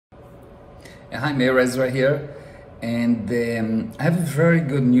Hi, Meir Ezra here, and I have very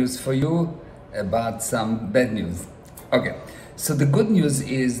good news for you about some bad news. Okay, so the good news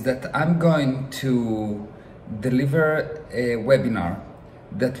is that I'm going to deliver a webinar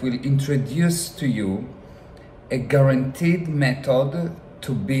that will introduce to you a guaranteed method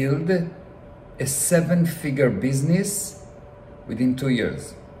to build a 7-figure business within 2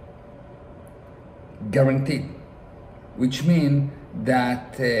 years. Guaranteed, which means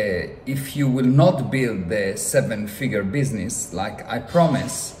that if you will not build the 7-figure business like I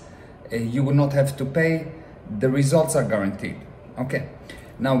promise, you will not have to pay. The results are guaranteed. Okay,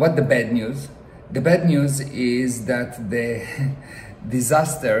 now what the bad news? The bad news is that the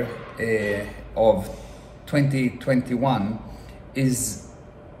disaster of 2021 is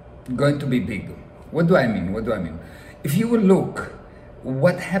going to be big. What do I mean? What do I mean? If you will look,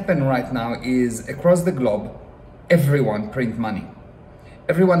 what happened right now is across the globe, everyone print money.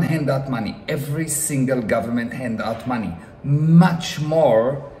 Everyone hand out money. Every single government hand out money. Much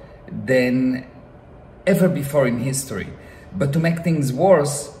more than ever before in history. But to make things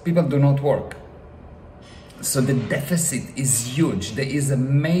worse, people do not work. So the deficit is huge. There is a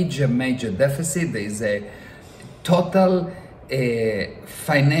major deficit. There is a total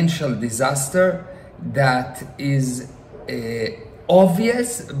financial disaster that is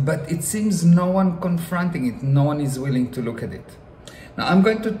obvious, but it seems no one confronting it. No one is willing to look at it. Now I'm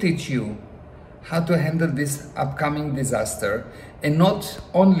going to teach you how to handle this upcoming disaster, and not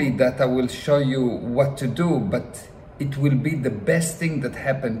only that I will show you what to do, but it will be the best thing that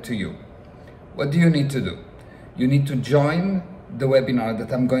happened to you. What do you need to do? You need to join the webinar that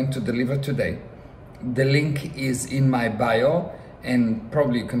I'm going to deliver today. The link is in my bio, and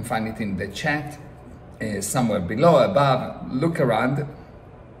probably you can find it in the chat somewhere below, above. Look around,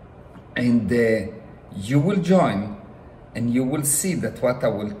 and you will join, and you will see that what I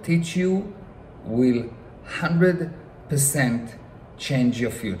will teach you will 100% change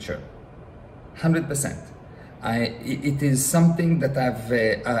your future. 100%. It is something that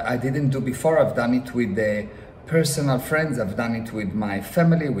I didn't do before. I've done it with personal friends. I've done it with my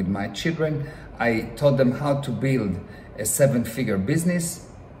family, with my children. I taught them how to build a 7-figure business.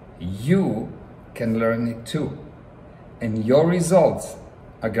 You can learn it too. And your results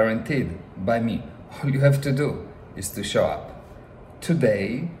are guaranteed by me. All you have to do is to show up.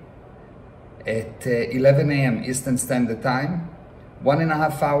 Today at 11 a.m. Eastern Standard Time,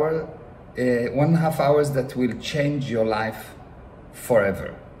 1.5 hours that will change your life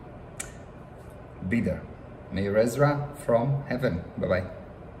forever. Be there. Meir Ezra from heaven. Bye-bye.